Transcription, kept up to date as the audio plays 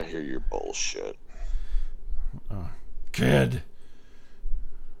hear your bullshit. Kid.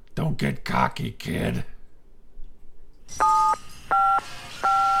 Don't get cocky, kid.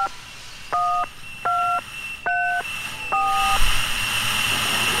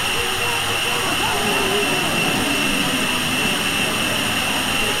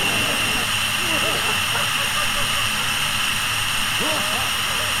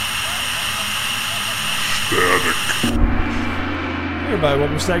 Hey everybody,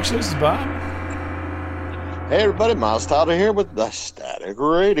 welcome to Static Show. This is Bob. Hey everybody, Miles Tyler here with the Static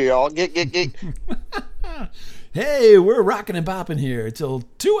Radio. Get. Hey, we're rocking and bopping here till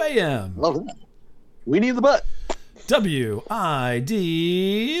 2 a.m. Love that. We need the butt. WIDB.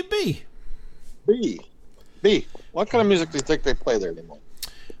 B. What kind of music do you think they play there anymore?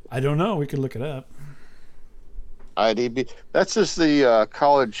 I don't know. We could look it up. IDB. That's just the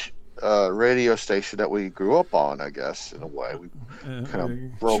college radio station that we grew up on, I guess, in a way. We kind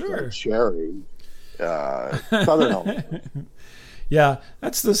of broke our cherry. Southern Illinois. Yeah,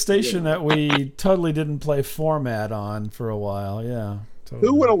 that's the station that we totally didn't play format on for a while. Yeah. Totally.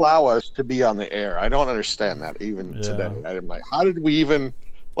 Who would allow us to be on the air? I don't understand that even today. I'm like, how did we even,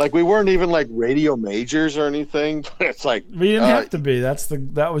 like, we weren't even like radio majors or anything. But it's like we didn't have to be.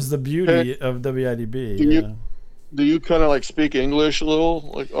 That was the beauty of WIDB. Do you kind of like speak English a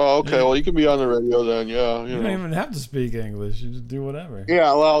little? Like, oh, okay, well, you can be on the radio then, yeah. You don't even have to speak English. You just do whatever.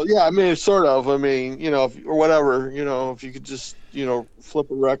 Yeah, well, yeah, I mean, sort of. I mean, or whatever, if you could just,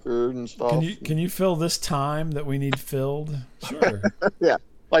 flip a record and stuff. Can you fill this time that we need filled? Sure. Yeah,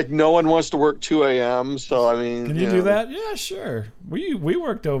 like no one wants to work 2 a.m., so, I mean. Can you do that? Yeah, sure. We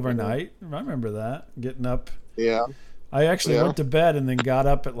worked overnight. I remember that, getting up. Yeah. I actually went to bed and then got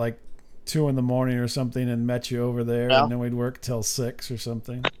up at like 2 a.m. or something and met you over there, and then we'd work till 6 or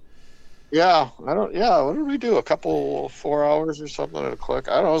something. Yeah, what did we do? 4 hours or something at a click?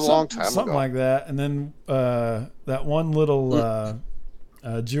 I don't know, it was a long time ago. Something like that. And then that one little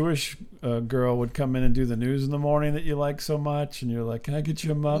Jewish girl would come in and do the news in the morning that you like so much, and you're like, can I get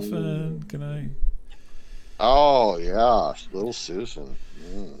you a muffin? Can I? Oh, yeah, little Susan.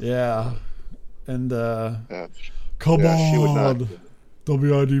 Yeah. And come on. She would not.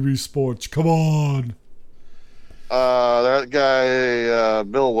 WIDB Sports, come on. That guy,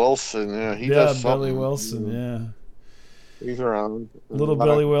 Bill Wilson, he does something. Billy Wilson, yeah. He's around. Little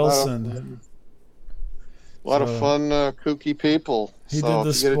Billy Wilson. A lot of fun, kooky people. He did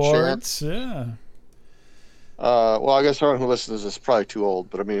the sports, yeah. Well, I guess everyone who listens to this is probably too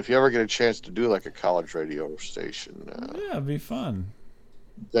old, but I mean, if you ever get a chance to do like a college radio station. Yeah, it'd be fun.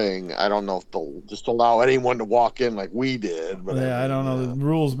 Thing. I don't know if they'll just allow anyone to walk in like we did. But I don't know. The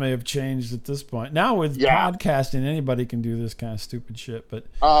rules may have changed at this point. Now with podcasting, anybody can do this kind of stupid shit. But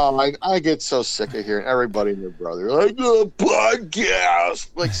I get so sick of hearing everybody and their brother like the podcast.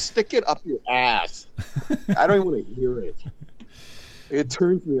 Like, stick it up your ass. I don't even want to hear it. It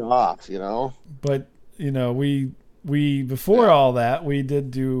turns me off, But we before all that, we did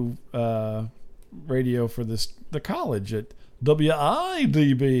do radio for the college at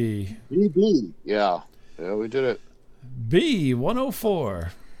WIDB. BB. Yeah, we did it. B104.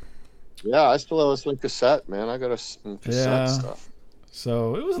 Yeah, I still have this on cassette, man. I got some cassette stuff.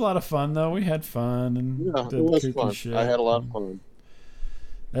 So it was a lot of fun, though. We had fun and did it was kooky fun. shit. I had a lot of fun.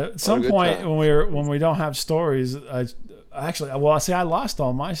 At some point, when we don't have stories, I lost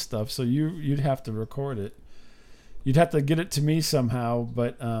all my stuff, so you'd have to record it. You'd have to get it to me somehow,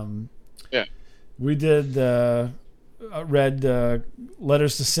 but we did. Read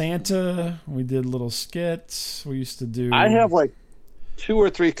letters to Santa. We did little skits. We used to do. I have like 2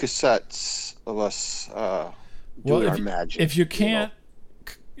 or 3 cassettes of us doing our magic. If you can't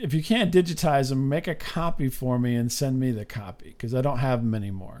digitize them, make a copy for me and send me the copy because I don't have them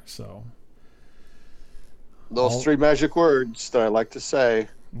anymore. So those 3 magic words that I like to say.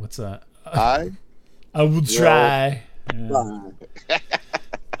 What's that? I will try. Yeah.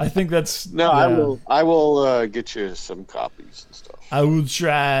 I think that's I will get you some copies and stuff. I will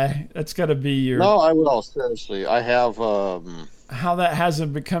try. That's got to be your. No, I will, seriously. I have. How that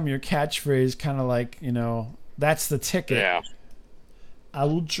hasn't become your catchphrase, kind of like that's the ticket. Yeah. I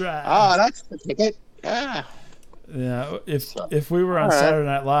will try. That's the ticket. Yeah. Yeah. If we were on Saturday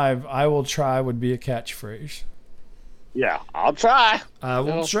Night Live, I will try would be a catchphrase. Yeah, I'll try. I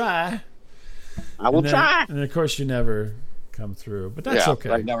will try. I will try. And of course, you never come through, but that's okay.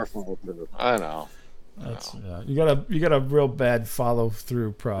 I never follow through. I know. You got a real bad follow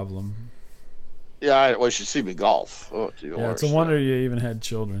through problem. Yeah, you should see me golf. Oh, yeah, it's a wonder you even had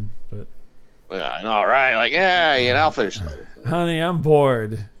children. But yeah, I know, right? Like, I'll finish later. Honey, I'm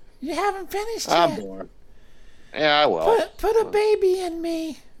bored. You haven't finished yet. I'm bored. Yeah, I will. Put a baby in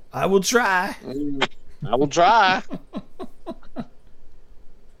me. I will try. I will try.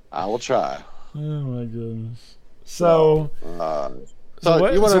 I will try. Oh my goodness. So you want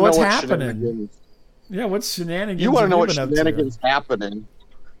to know what's what happening? Yeah, what's shenanigans? You want to know what shenanigans happening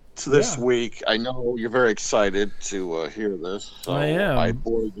this Yeah. week? I know you're very excited to hear this. So I am.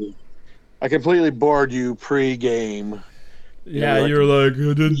 I completely bored you pre-game. Yeah, you're like,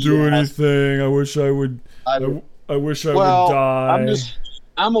 I didn't do anything. I wish I would. I wish I would die.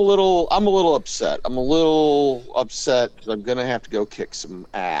 I'm a little upset. I'm a little upset because I'm gonna have to go kick some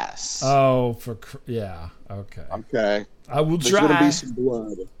ass. Oh, yeah. Okay. Okay. I will try. There's gonna be some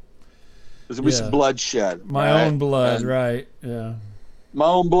blood. There's gonna be some bloodshed. My own blood, right? Yeah. My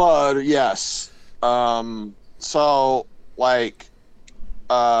own blood. Yes. So like,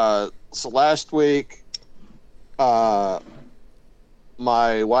 so last week, my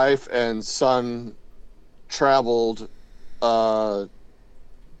wife and son traveled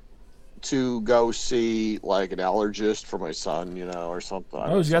to go see like an allergist for my son, or something.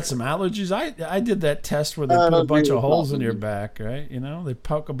 Oh, he's got some allergies. I did that test where they put a bunch of holes in your back, right? They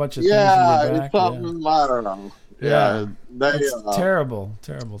poke a bunch of things in your back. It's something, I don't know. Yeah, it's terrible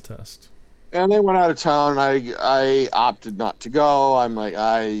test. And they went out of town, and I opted not to go. I'm like,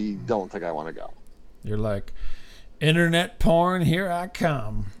 I don't think I want to go. You're like, internet porn, here I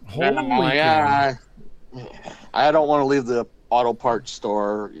come. Holy I don't want to leave the auto parts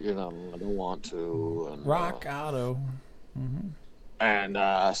store, I don't want to. And, Rock Auto. Mm-hmm. And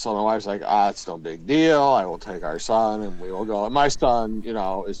so my wife's like, it's no big deal. I will take our son and we will go. And my son,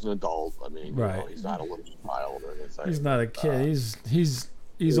 is an adult. I mean, right. He's not a little child or anything. He's not a kid. He's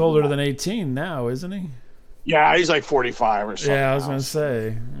older than 18 now, isn't he? Yeah, he's like 45 or something. Yeah, I was going to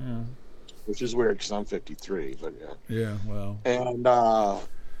say. Yeah. Which is weird because I'm 53, but yeah. Yeah, well. And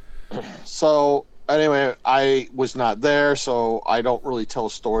so anyway, I was not there, so I don't really tell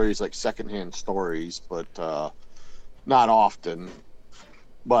stories like secondhand stories, but not often.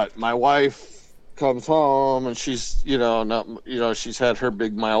 But my wife comes home and she's, she's had her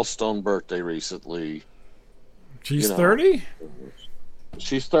big milestone birthday recently. She's 30?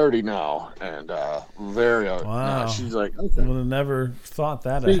 She's 30 now, and very. Wow. She's like, okay. I would have never thought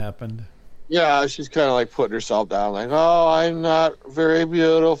that had happened. Yeah, she's kind of like putting herself down, like, oh, I'm not very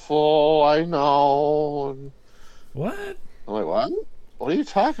beautiful. I know. What? I'm like, what? What are you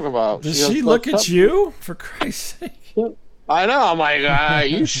talking about? Does she look at you? For Christ's sake. I know. I'm like,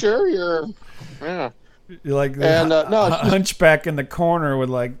 you sure you're? Yeah. You're like the hunchback in the corner with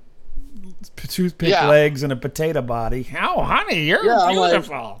like toothpick legs and a potato body. How, honey, you're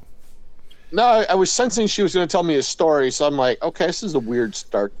beautiful. No, I was sensing she was going to tell me a story, so I'm like, okay, this is a weird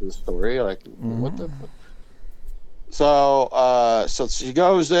start to the story. Like, what the? So she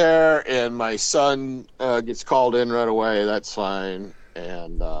goes there, and my son gets called in right away. That's fine.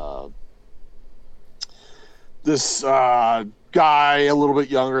 And this guy, a little bit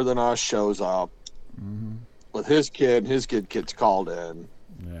younger than us, shows up with his kid. His kid gets called in.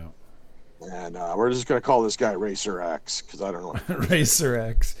 Yeah. And we're just going to call this guy Racer X because I don't know. Racer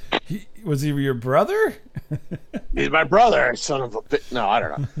X. Was he your brother? He's my brother, son of a bitch. No, I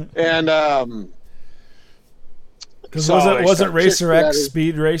don't know. And because wasn't Racer X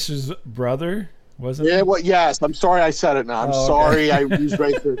Speed Racer's brother? Wasn't it? Yeah, well, yes. I'm sorry I said it now. I'm sorry I used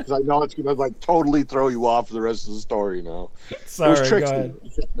Racer because I know it's going to like totally throw you off for the rest of the story now. Sorry, it was Trixie. Go ahead.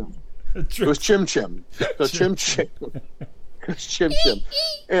 It was Chim Chim. So Chim Chim. Chim Chim.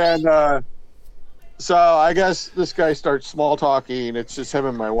 And so I guess this guy starts small talking. It's just him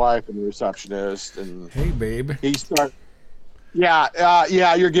and my wife and the receptionist. And hey, babe. He starts. Yeah,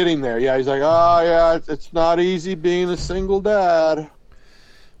 you're getting there. Yeah, he's like, oh yeah, it's not easy being a single dad.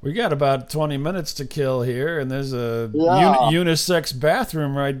 We got about 20 minutes to kill here, and there's a unisex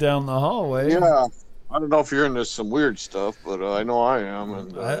bathroom right down the hallway. Yeah. I don't know if you're into some weird stuff, but I know I am.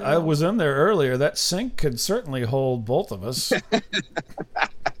 And I was in there earlier. That sink could certainly hold both of us.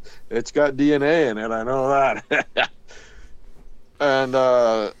 It's got DNA in it. I know that. And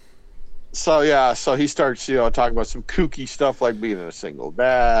so he starts, talking about some kooky stuff like being a single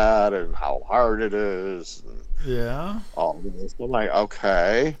dad and how hard it is. And all this. I'm like,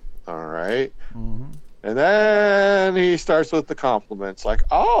 okay, all right. Mm-hmm. And then he starts with the compliments, like,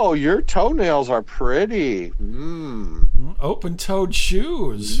 "Oh, your toenails are pretty. Open-toed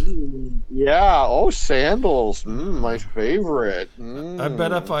shoes. Yeah. Oh, sandals. My favorite. I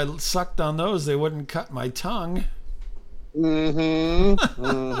bet if I sucked on those, they wouldn't cut my tongue." Yeah.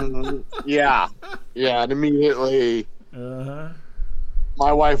 And immediately,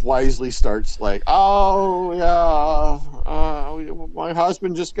 my wife wisely starts like, "Oh yeah, my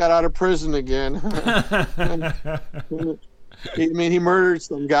husband just got out of prison again." He murdered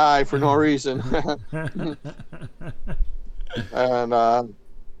some guy for no reason. And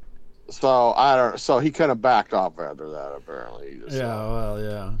so I don't. So he kind of backed off after that. Apparently.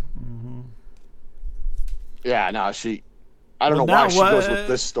 Yeah. Mm-hmm. Yeah. No, I don't know why she goes with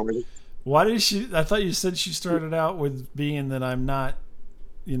this story. Why did she? I thought you said she started out with being that I'm not,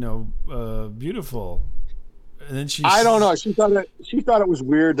 beautiful, and then I don't know. She thought it was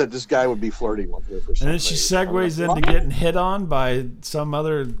weird that this guy would be flirting with her for some reason. And then she segues into getting hit on by some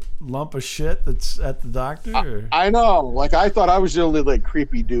other lump of shit that's at the doctor. I know. Like, I thought I was the only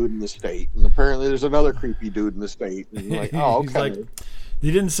creepy dude in the state, and apparently there's another creepy dude in the state. And you're like, oh, okay. He's like,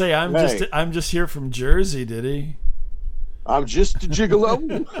 he didn't say I'm just here from Jersey, did he? I'm just a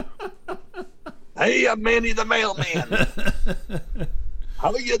gigolo. Hey, I'm Manny the mailman.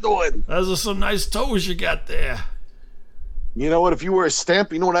 How you doing? Those are some nice toes you got there. You know what? If you were a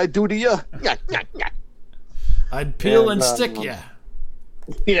stamp, you know what I'd do to you? I'd peel and stick you.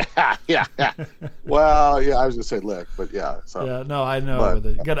 Yeah. Well, yeah, I was gonna say lick, but yeah. So yeah, no, I know.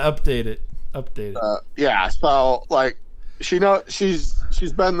 But, you got to update it. Yeah. So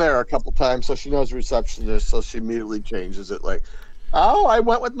she's been there a couple times, so she knows the receptionist. So she immediately changes it. Like, oh, I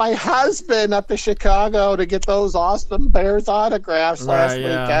went with my husband up to Chicago to get those awesome Bears autographs last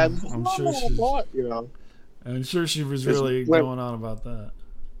weekend. I'm sure she was really going on about that.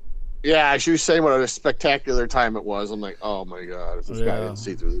 Yeah, she was saying what a spectacular time it was. I'm like, oh my god, if this guy didn't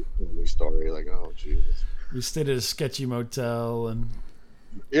see through the family story, like, oh Jesus. We stayed at a sketchy motel and.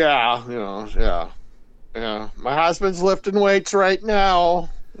 Yeah. My husband's lifting weights right now.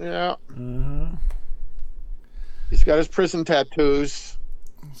 Yeah. Uh-huh. He's got his prison tattoos.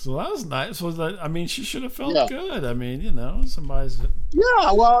 So that was nice. She should have felt good. Somebody's.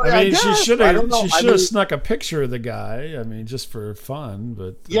 Yeah, well, she should have snuck a picture of the guy. just for fun,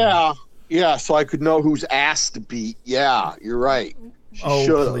 but. Yeah. So I could know whose ass to beat. Yeah, you're right.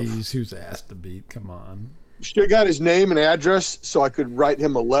 Please, whose ass to beat? Come on. Should have got his name and address so I could write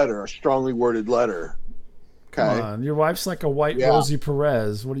him a strongly worded letter. Okay. Come on, your wife's like a white Rosie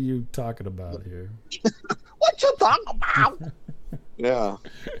Perez. What are you talking about here? What you talking about? Yeah.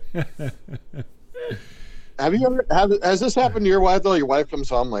 Has this happened to your wife though? Your wife comes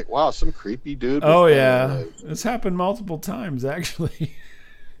home like, wow, some creepy dude. Oh yeah, it's happened multiple times actually.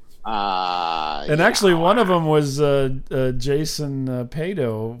 And actually, one of them was Jason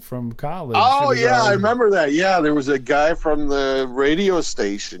Pato from college. Oh yeah, I remember that. Yeah, there was a guy from the radio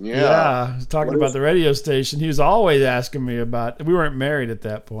station. Yeah, talking about the radio station. He was always asking me about. We weren't married at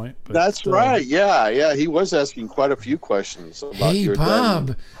that point. But, that's right. Yeah. He was asking quite a few questions about your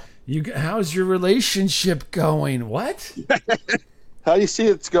Bob, how's your relationship going? What? How do you see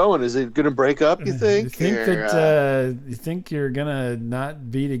it's going? Is it going to break up, you think? You think you're going to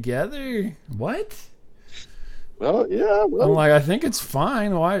not be together? What? Well, yeah. Well. I'm like, I think it's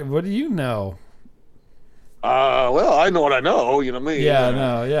fine. Why? What do you know? Well, I know what I know. You know what I mean? Yeah,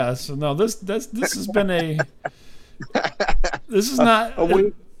 no, yeah. So, no, this has been a... This is not... A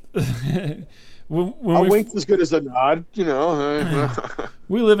wink. A wink's as good as a nod,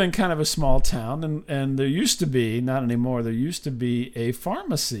 We live in kind of a small town, and there used to be, not anymore, there used to be a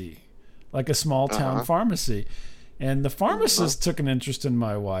pharmacy, like a small town pharmacy. And the pharmacist took an interest in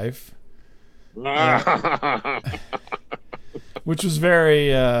my wife, which was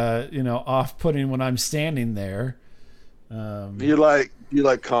very, off-putting when I'm standing there. You like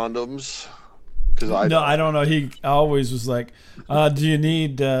condoms? I don't know. He always was like, "Do you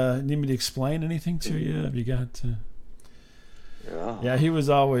need me to explain anything to you? Have you got to?" Yeah. He was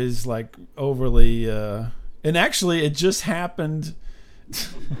always like overly, and actually, it just happened.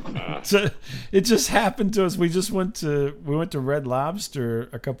 It just happened to us. We went to Red Lobster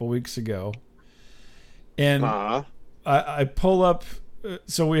a couple weeks ago, and I pull up.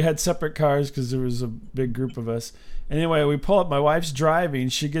 So we had separate cars because there was a big group of us. Anyway, we pull up. My wife's driving.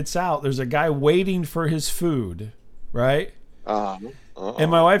 She gets out. There's a guy waiting for his food, right?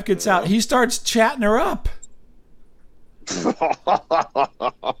 And my wife gets out. He starts chatting her up.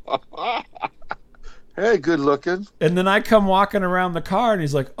 Hey, good looking. And then I come walking around the car, and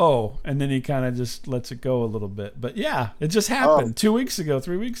he's like, "Oh," and then he kind of just lets it go a little bit. But yeah, it just happened 3 weeks ago.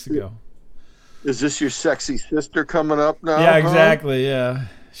 Is this your sexy sister coming up now? Yeah, exactly. Yeah.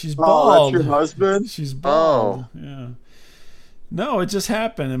 She's bald. That's your husband? She's bald. Yeah. No, it just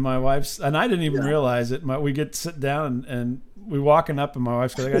happened, and my wife's, and I didn't even realize it. We sit down, and we walking up, and my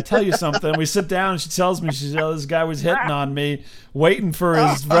wife's like, "I gotta tell you something." We sit down, and she tells me, this guy was hitting on me, waiting for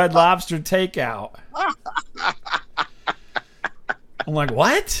his Red Lobster takeout. I'm like,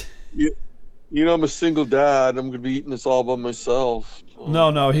 what? I'm a single dad. I'm gonna be eating this all by myself.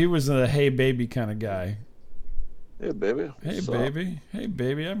 No, he was a hey baby kind of guy. Hey, baby. Hey,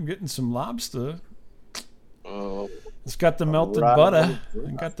 baby. I'm getting some lobster. Oh, it's got the melted butter.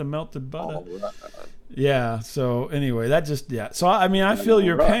 I got the melted butter. Right. Yeah. So anyway, that just So I mean, I feel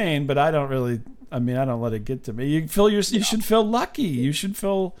your pain, but I don't really. I mean, I don't let it get to me. You should feel lucky. You should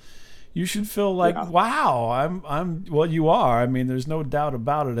feel like, wow, I'm. Well, you are. I mean, there's no doubt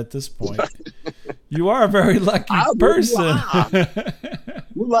about it at this point. You are a very lucky person.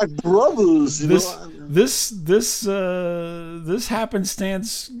 We're like brothers. This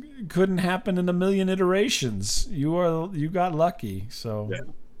happenstance couldn't happen in a million iterations. You got lucky, so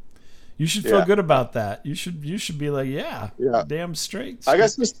you should feel good about that. You should be like, damn straight. I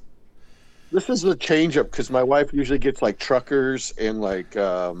guess this is a change up because my wife usually gets like truckers and like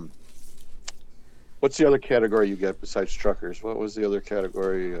what's the other category you get besides truckers? What was the other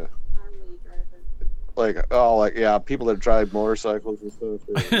category? People that drive motorcycles and stuff.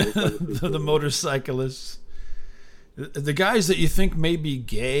 The motorcyclists. The guys that you think may be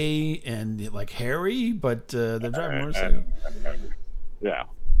gay and like hairy, but they're driving motorcycles. Yeah.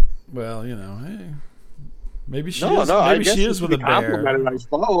 Well, hey. Maybe she is. Maybe she is with a bear. I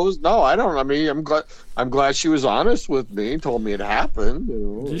suppose. No, I don't. I mean, I'm glad she was honest with me. Told me it happened.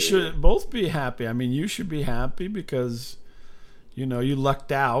 You should both be happy. I mean, you should be happy because, you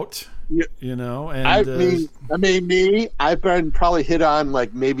lucked out. Yeah. And I've been probably hit on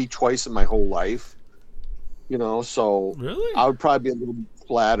like maybe twice in my whole life. So really, I would probably be a little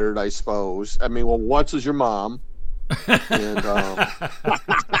flattered, I suppose. I mean, well, once was your mom, and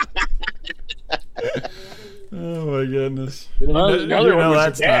oh my goodness! That's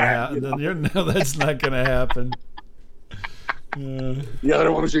not going to happen. The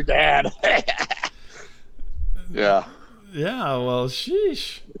other one was your dad. Yeah. Yeah. Well,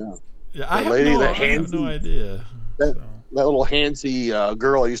 sheesh. Yeah. I have no idea. That little handsy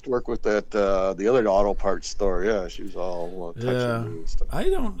girl I used to work with at the other auto parts store. Yeah, she was all touching me and stuff. I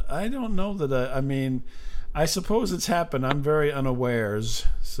don't know that. I mean, I suppose it's happened. I'm very unawares.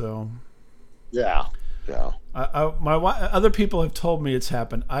 So. Yeah. Other people have told me it's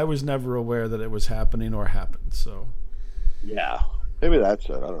happened. I was never aware that it was happening or happened. So. Yeah, maybe that's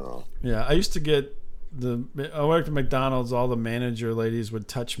it. I don't know. Yeah, I used to get I worked at McDonald's. All the manager ladies would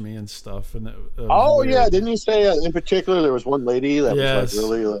touch me and stuff. And didn't you say in particular there was one lady that was like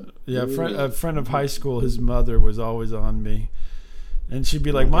really? A friend of high school. His mother was always on me, and she'd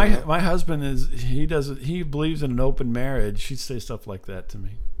be like, "My husband he believes in an open marriage." She'd say stuff like that to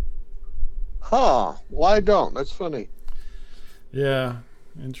me. Huh? Well, I don't. That's funny. Yeah,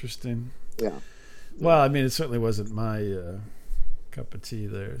 interesting. Yeah. Well, I mean, it certainly wasn't my cup of tea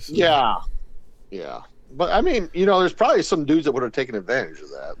there. So. Yeah. But I mean, there's probably some dudes that would have taken advantage of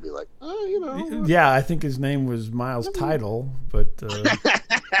that. Be like, Yeah, I think his name was Miles Tidal, but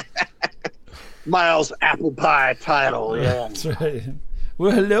Miles Apple Pie Tidal. Yeah, that's right.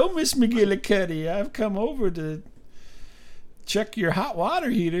 Well, hello, Miss McGillicuddy. I've come over to check your hot water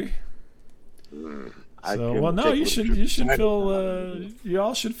heater. You should feel. You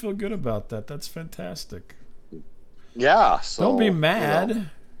all should feel good about that. That's fantastic. Yeah. So, don't be mad.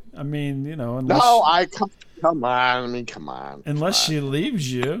 I mean, unless... No, come on. I mean, come on. Unless she leaves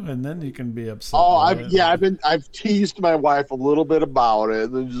you, and then you can be upset. Oh, I've teased my wife a little bit about it.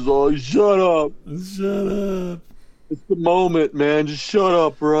 And just, shut up. Shut up. It's the moment, man. Just shut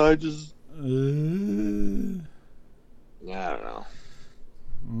up, right? Just... I don't know.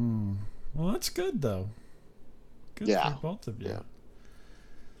 Well, that's good, though. Good for both of you. Yeah.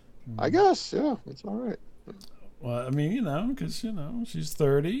 I guess, it's all right. Well, I mean, because, she's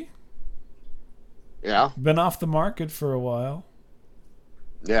 30. Yeah. Been off the market for a while.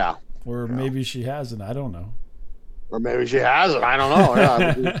 Yeah. Or maybe she hasn't. I don't know. Or maybe she hasn't. I don't know.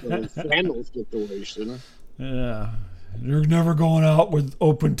 Yeah. Sandal situation. Yeah. You're never going out with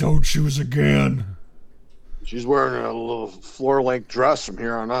open-toed shoes again. She's wearing a little floor-length dress from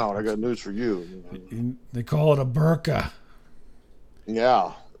here on out. I got news for you. They call it a burqa.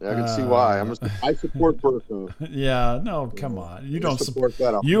 Yeah. I can see why. I support burqa. Yeah, no, come on. You don't support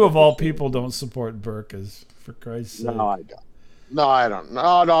that. You of all people don't support burqas, for Christ's sake. No, I don't. No, I don't.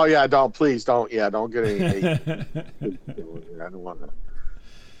 No, yeah, don't. Please don't. Yeah, don't get any hate. I don't want to.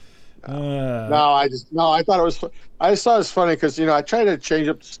 I thought it was. I just thought it was funny because I try to change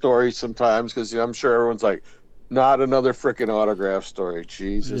up the story sometimes because I'm sure everyone's like, not another freaking autograph story.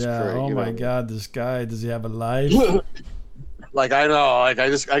 Jesus Christ! Oh my God, this guy, does he have a life? Like I know, like I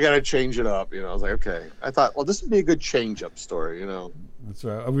got to change it up. I was like, okay. I thought, well, this would be a good change up story. That's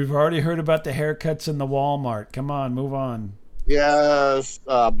right. We've already heard about the haircuts in the Walmart. Come on, move on. Yes,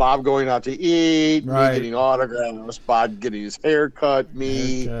 Bob going out to eat, me getting autographs, Bob getting his hair cut,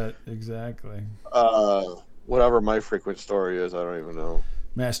 me. Haircut, exactly. whatever my frequent story is. I don't even know.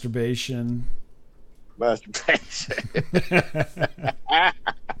 Masturbation.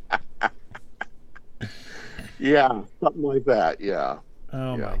 Yeah, something like that. Yeah.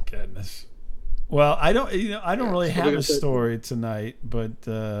 Oh my goodness. Well, I don't really have a story tonight, but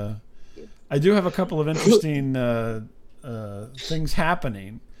I do have a couple of interesting things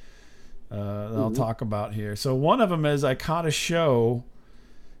happening that I'll talk about here. So one of them is I caught a show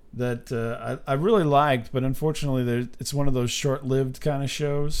that I really liked, but unfortunately it's one of those short-lived kind of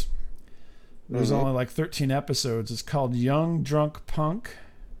shows. There's only like 13 episodes. It's called Young Drunk Punk.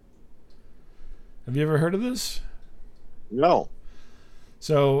 Have you ever heard of this? No.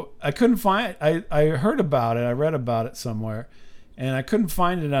 So I couldn't find it. I heard about it. I read about it somewhere, and I couldn't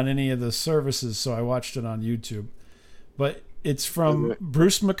find it on any of the services, so I watched it on YouTube. But it's from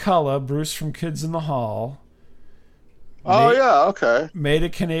Bruce McCullough, Bruce from Kids in the Hall. Okay. Made a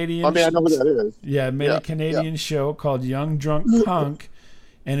Canadian... I mean, I know what that is. Yeah, made a Canadian show called Young Drunk Punk,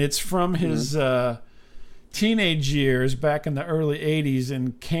 and it's from his teenage years back in the early 80s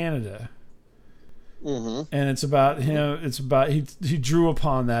in Canada. And it's about him. It's about he drew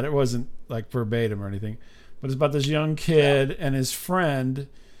upon that. It wasn't like verbatim or anything, but it's about this young kid and his friend,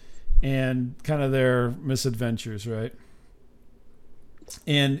 and kind of their misadventures, right?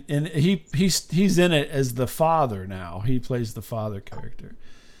 And he's in it as the father now. He plays the father character.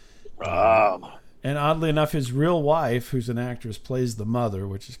 And oddly enough, his real wife, who's an actress, plays the mother,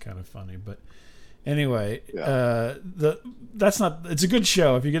 which is kind of funny, but. Anyway, that's not. It's a good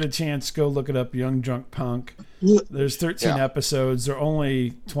show. If you get a chance, go look it up. Young Drunk Punk. There's 13 episodes. They're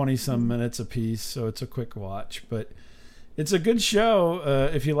only 20-some minutes a piece, so it's a quick watch. But it's a good show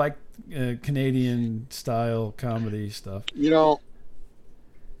if you like Canadian style comedy stuff. You know,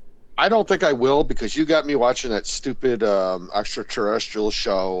 I don't think I will, because you got me watching that stupid extraterrestrial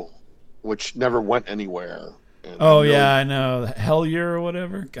show, which never went anywhere. I know. Hellier or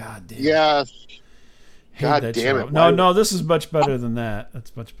whatever. God damn. Yes. God damn it. No, this is much better than that.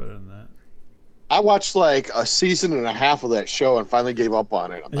 That's much better than that. I watched like a season and a half of that show and finally gave up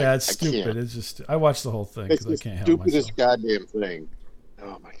on it. It's stupid. It's just, I watched the whole thing because I can't help myself. It's the stupidest goddamn thing.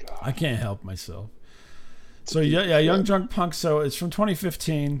 Oh my God. I can't help myself. So Young Drunk Punk. So it's from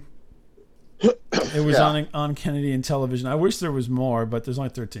 2015. It was on Canadian television. I wish there was more, but there's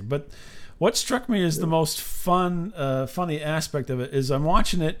only 13. But what struck me as the most funny aspect of it is I'm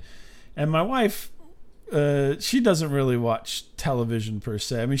watching it, and my wife, she doesn't really watch television per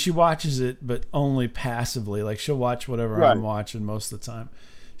se. I mean, she watches it, but only passively. Like, she'll watch whatever I'm watching most of the time.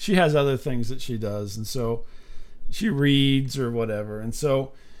 She has other things that she does, and so she reads or whatever. And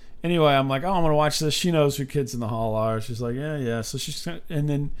so, anyway, I'm like, I'm going to watch this. She knows who Kids in the Hall are. She's like, yeah. So she's, and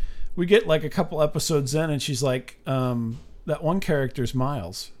then we get like a couple episodes in, and she's like, that one character's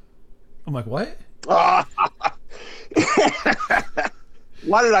Miles. I'm like, what?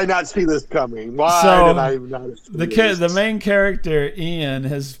 Why did I not see this coming? Why did I not see this? The main character, Ian,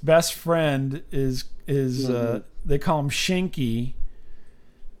 his best friend is they call him Shinky,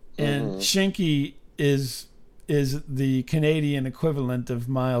 and Shinky is the Canadian equivalent of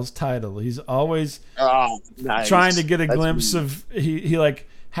Miles' title. He's always trying to get a glimpse of he like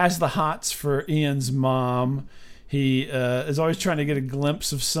has the hots for Ian's mom. He is always trying to get a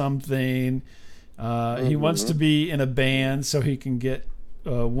glimpse of something. He wants to be in a band so he can get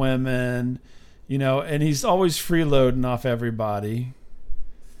women, and he's always freeloading off everybody.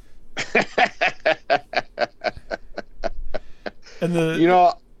 And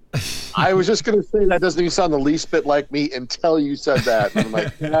I was just going to say that doesn't even sound the least bit like me until you said that. And I'm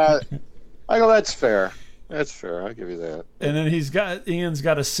like, I go, that's fair. That's fair. I'll give you that. And then Ian's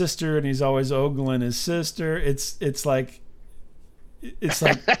got a sister, and he's always ogling his sister. It's like,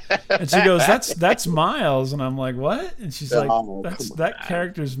 and she goes, that's Miles, and I'm like, what? And she's like, that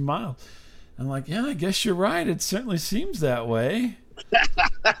character's Miles. I'm like, yeah, I guess you're right. It certainly seems that way.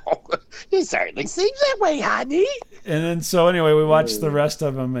 It certainly seems that way, honey. And then so anyway, we watched the rest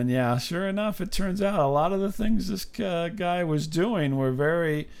of them, and sure enough, it turns out a lot of the things this guy was doing were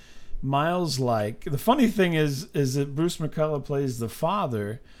very Miles-like. The funny thing is that Bruce McCullough plays the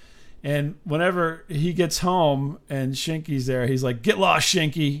father, and whenever he gets home and Shinky's there, he's like, "Get lost,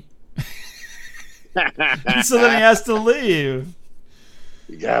 Shinky." And so then he has to leave.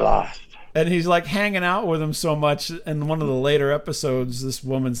 Get lost. And he's like hanging out with him so much. In one of the later episodes, this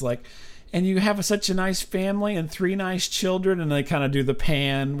woman's like, "And you have such a nice family and 3 nice children," and they kind of do the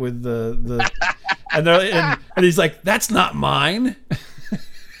pan with the and he's like, "That's not mine."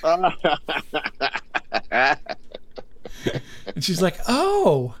 And she's like,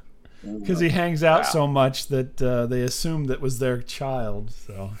 "Oh," because he hangs out so much that they assumed that was their child.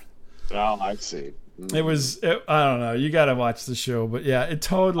 So, I see. It was. I don't know. You got to watch the show, but yeah, it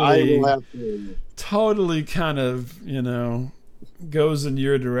totally, I will have to. Totally kind of goes in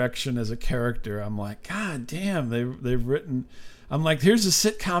your direction as a character. I'm like, God damn, they've written. I'm like, here's a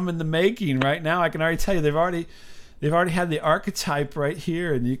sitcom in the making right now. I can already tell you they've already had the archetype right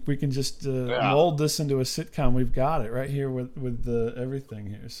here, and we can just mold this into a sitcom. We've got it right here with everything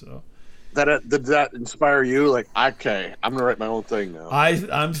here. So. Did that inspire you? Like, okay, I'm gonna write my own thing now.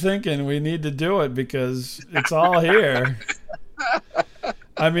 I'm thinking we need to do it because it's all here.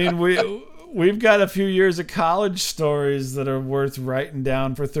 I mean, we've got a few years of college stories that are worth writing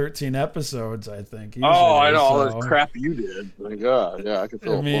down for 13 episodes, I think. Easily. Oh, I know all the crap you did. My God, yeah, I could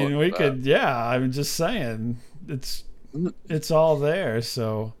feel. I mean, we could. Yeah, I'm just saying, it's all there.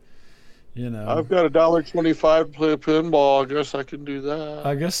 So. I've got $1.25 to play pinball. I guess I can do that.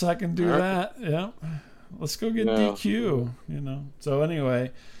 I guess I can do that. Yeah. Let's go get DQ. So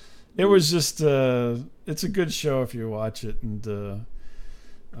anyway, it was just it's a good show if you watch it, and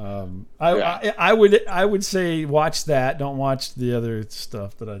I would say watch that. Don't watch the other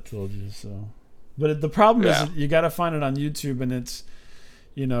stuff that I told you. So, but the problem is you got to find it on YouTube, and it's.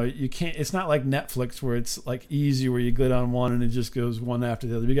 You can't. It's not like Netflix where it's like easy where you click on one and it just goes one after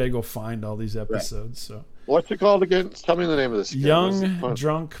the other. You got to go find all these episodes. Right. So what's it called again? Tell me the name of this. Young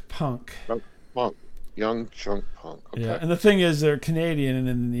Drunk Punk. Young Drunk Punk. Okay. Yeah, and the thing is, they're Canadian, and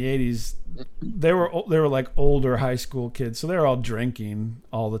in the '80s, they were like older high school kids, so they're all drinking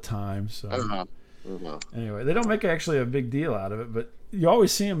all the time. So anyway, they don't make actually a big deal out of it, but you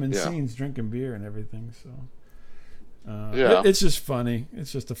always see them in scenes drinking beer and everything. So. It's just funny.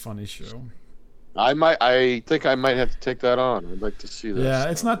 It's just a funny show. I think I might have to take that on. I'd like to see this.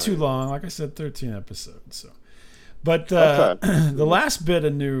 Yeah, it's not too long. Like I said, 13 episodes. So, but the last bit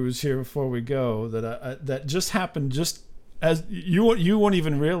of news here before we go that just happened, just as you won't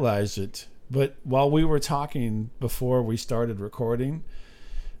even realize it, but while we were talking before we started recording,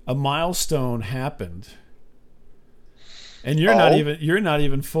 a milestone happened, and you're not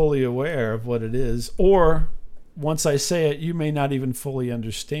even fully aware of what it is, or. Once I say it, you may not even fully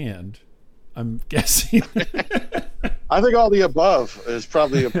understand. I'm guessing. I think all the above is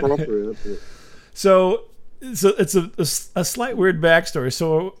probably appropriate. So it's a slight weird backstory.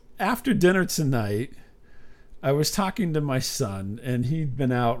 So after dinner tonight, I was talking to my son, and he'd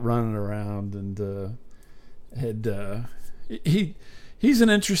been out running around, and he's an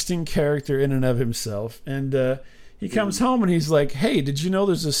interesting character in and of himself, and he comes home and he's like, "Hey, did you know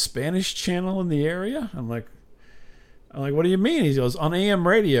there's a Spanish channel in the area?" I'm like, what do you mean? He goes, on AM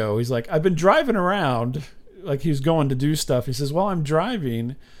radio. He's like, I've been driving around, like he's going to do stuff. He says, while I'm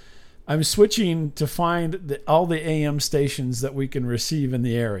driving, I'm switching to find all the AM stations that we can receive in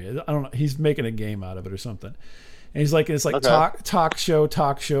the area. I don't know. He's making a game out of it or something. And he's like, it's like talk show,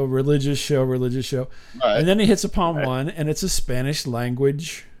 religious show. Right. And then he hits upon one, and it's a Spanish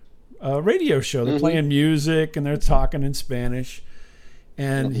language radio show. They're playing music, and they're talking in Spanish.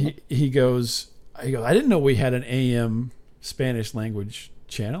 And he goes, I didn't know we had an AM Spanish language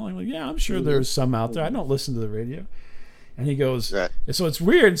channel. I'm like, yeah, I'm sure there's some out there. I don't listen to the radio. And he goes, so it's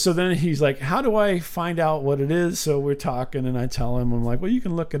weird. So then he's like, how do I find out what it is? So we're talking, and I tell him, I'm like, well, you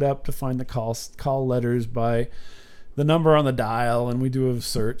can look it up to find the call letters by the number on the dial, and we do a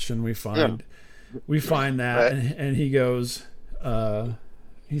search, and we find that. And he goes,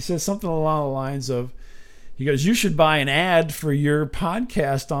 he says something along the lines of, he goes, you should buy an ad for your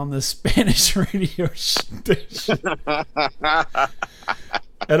podcast on the Spanish radio station.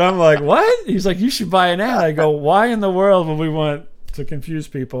 And I'm like, what? He's like, you should buy an ad. I go, why in the world would we want to confuse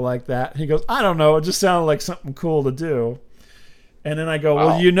people like that? He goes, I don't know. It just sounded like something cool to do. And then I go,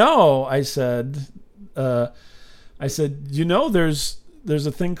 well, I said, there's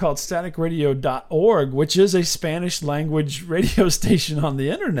a thing called staticradio.org, which is a Spanish language radio station on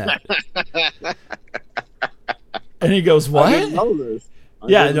the internet. And he goes, what? I didn't know this.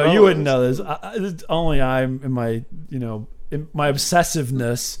 You wouldn't know this. Only I'm in my, in my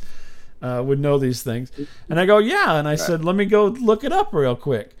obsessiveness would know these things. And I go, yeah. And I said, let me go look it up real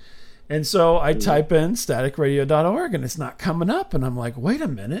quick. And so I type in staticradio.org, and it's not coming up. And I'm like, wait a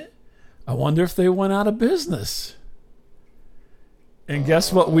minute. I wonder if they went out of business. And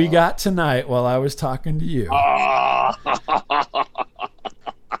guess what we got tonight while I was talking to you?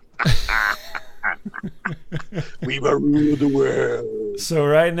 We will rule the world. So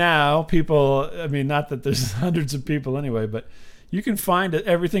right now, people, I mean, not that there's hundreds of people anyway, but you can find it.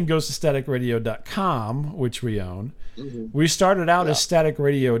 Everything goes to staticradio.com, which we own. We started out as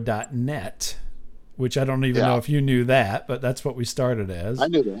staticradio.net, which I don't even know if you knew that, but that's what we started as. I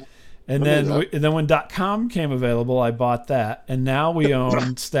knew that. And then when .com came available, I bought that, and now we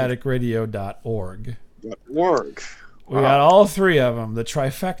own staticradio.org. .org. We got all three of them, the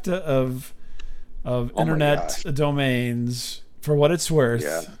trifecta of internet domains, for what it's worth.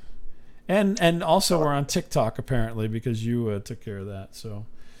 Yeah. And also we're on TikTok apparently because you took care of that. So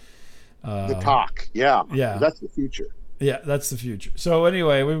the talk, yeah, that's the future. Yeah, that's the future. So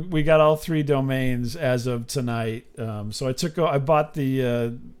anyway, we got all three domains as of tonight. So I bought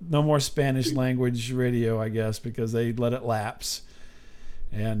the No More Spanish Language Radio, I guess, because they let it lapse,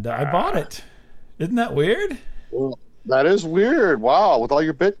 and I bought it. Isn't that weird? Well, that is weird. Wow, with all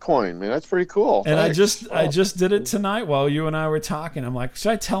your Bitcoin, man, that's pretty cool. And I just did it tonight while you and I were talking. I'm like,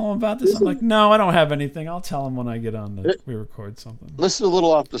 should I tell them about this? I'm like, no, I don't have anything. I'll tell them when I get on we record something. Listen, a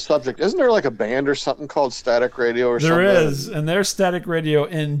little off the subject. Isn't there like a band or something called Static Radio or something? There is, and they're Static Radio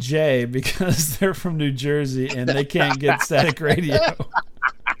NJ because they're from New Jersey and they can't get Static Radio.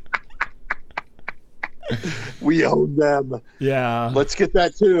 We own them. Yeah. Let's get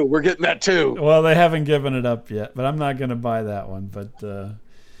that too. We're getting that too. Well, they haven't given it up yet, but I'm not going to buy that one. But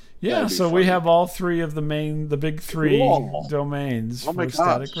yeah, so funny. We have all three of the big three domains for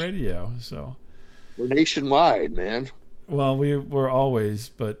Static Radio. So we're nationwide, man. Well, we're always,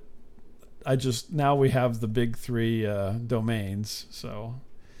 but now we have the big three domains. So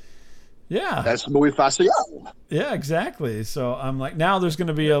yeah, that's muy fácil. Yeah, exactly. So I'm like, now there's going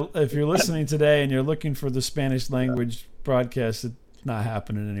to be if you're listening today and you're looking for the Spanish language broadcast, it's not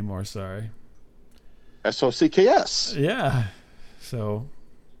happening anymore. Sorry. SOCKS. Yeah. So.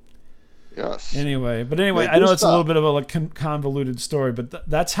 Yes. Anyway, I know it's a little bit of a convoluted story, but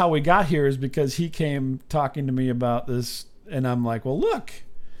that's how we got here is because he came talking to me about this, and I'm like, well, look,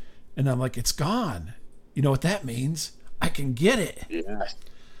 and I'm like, it's gone. You know what that means? I can get it.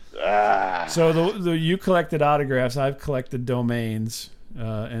 Yeah. So you collected autographs, I've collected domains,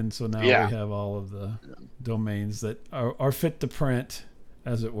 and so now we have all of the domains that are fit to print,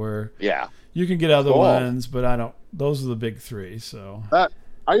 as it were. Yeah. You can get other ones, but I don't. Those are the big three. So.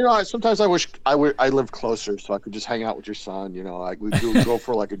 Sometimes I wish I lived closer so I could just hang out with your son. You know, like we go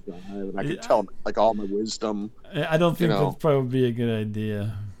for like a drive, and I could tell him like all my wisdom. I don't think that'd probably be a good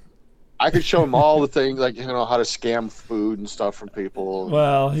idea. I could show him all the things, like how to scam food and stuff from people.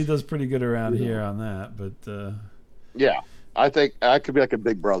 Well, he does pretty good around here on that, but yeah, I think I could be like a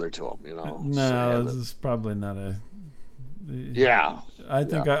big brother to him. No, this is probably not a. Yeah, I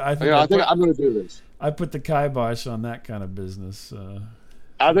think I'm going to do this. I put the kibosh on that kind of business.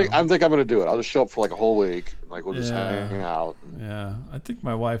 I think I'm going to do it. I'll just show up for like a whole week. Like we'll just hang out. Yeah, I think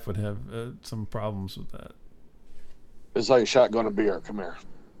my wife would have some problems with that. It's like a shotgun of beer. Come here.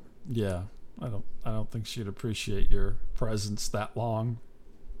 Yeah, I don't think she'd appreciate your presence that long.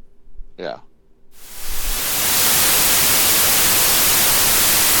 Yeah.